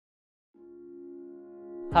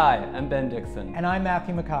Hi, I'm Ben Dixon. And I'm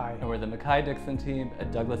Matthew Mackay. And we're the Mackay-Dixon team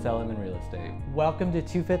at Douglas Elliman Real Estate. Welcome to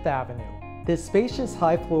 2 Fifth Avenue. This spacious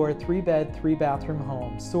high-floor, 3-bed, 3-bathroom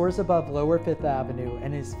home soars above Lower Fifth Avenue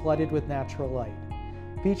and is flooded with natural light.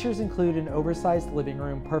 Features include an oversized living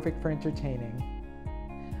room perfect for entertaining,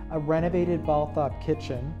 a renovated Balthop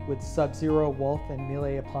kitchen with Sub-Zero Wolf and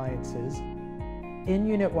Miele appliances,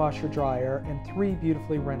 in-unit washer-dryer, and 3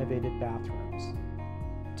 beautifully renovated bathrooms.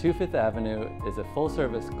 2 Fifth Avenue is a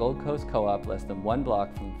full-service Gold Coast co-op less than 1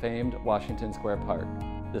 block from famed Washington Square Park.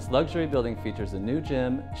 This luxury building features a new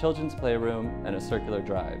gym, children's playroom, and a circular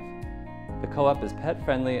drive. The co-op is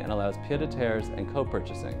pet-friendly and allows pied-à-terres and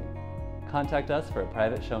co-purchasing. Contact us for a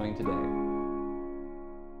private showing today.